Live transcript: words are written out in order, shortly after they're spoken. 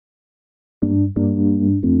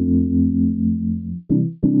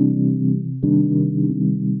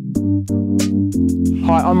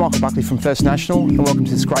Hi, I'm Michael Buckley from First National and welcome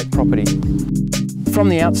to this great property. From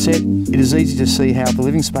the outset, it is easy to see how the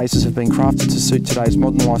living spaces have been crafted to suit today's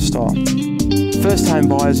modern lifestyle. First home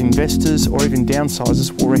buyers, investors or even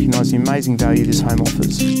downsizers will recognise the amazing value this home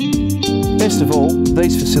offers. Best of all,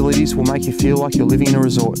 these facilities will make you feel like you're living in a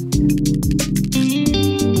resort.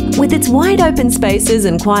 With its wide open spaces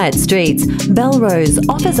and quiet streets, Belrose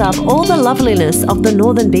offers up all the loveliness of the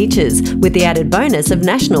northern beaches with the added bonus of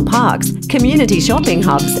national parks, community shopping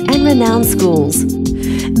hubs and renowned schools.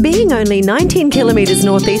 Being only 19 kilometres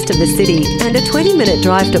northeast of the city and a 20-minute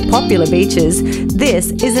drive to popular beaches,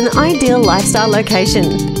 this is an ideal lifestyle location.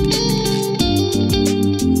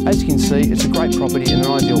 As you can see, it's a great property in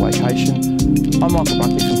an ideal location. I'm Michael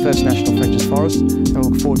Buckley from First National Frenchs Forest and I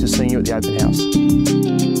look forward to seeing you at the open house.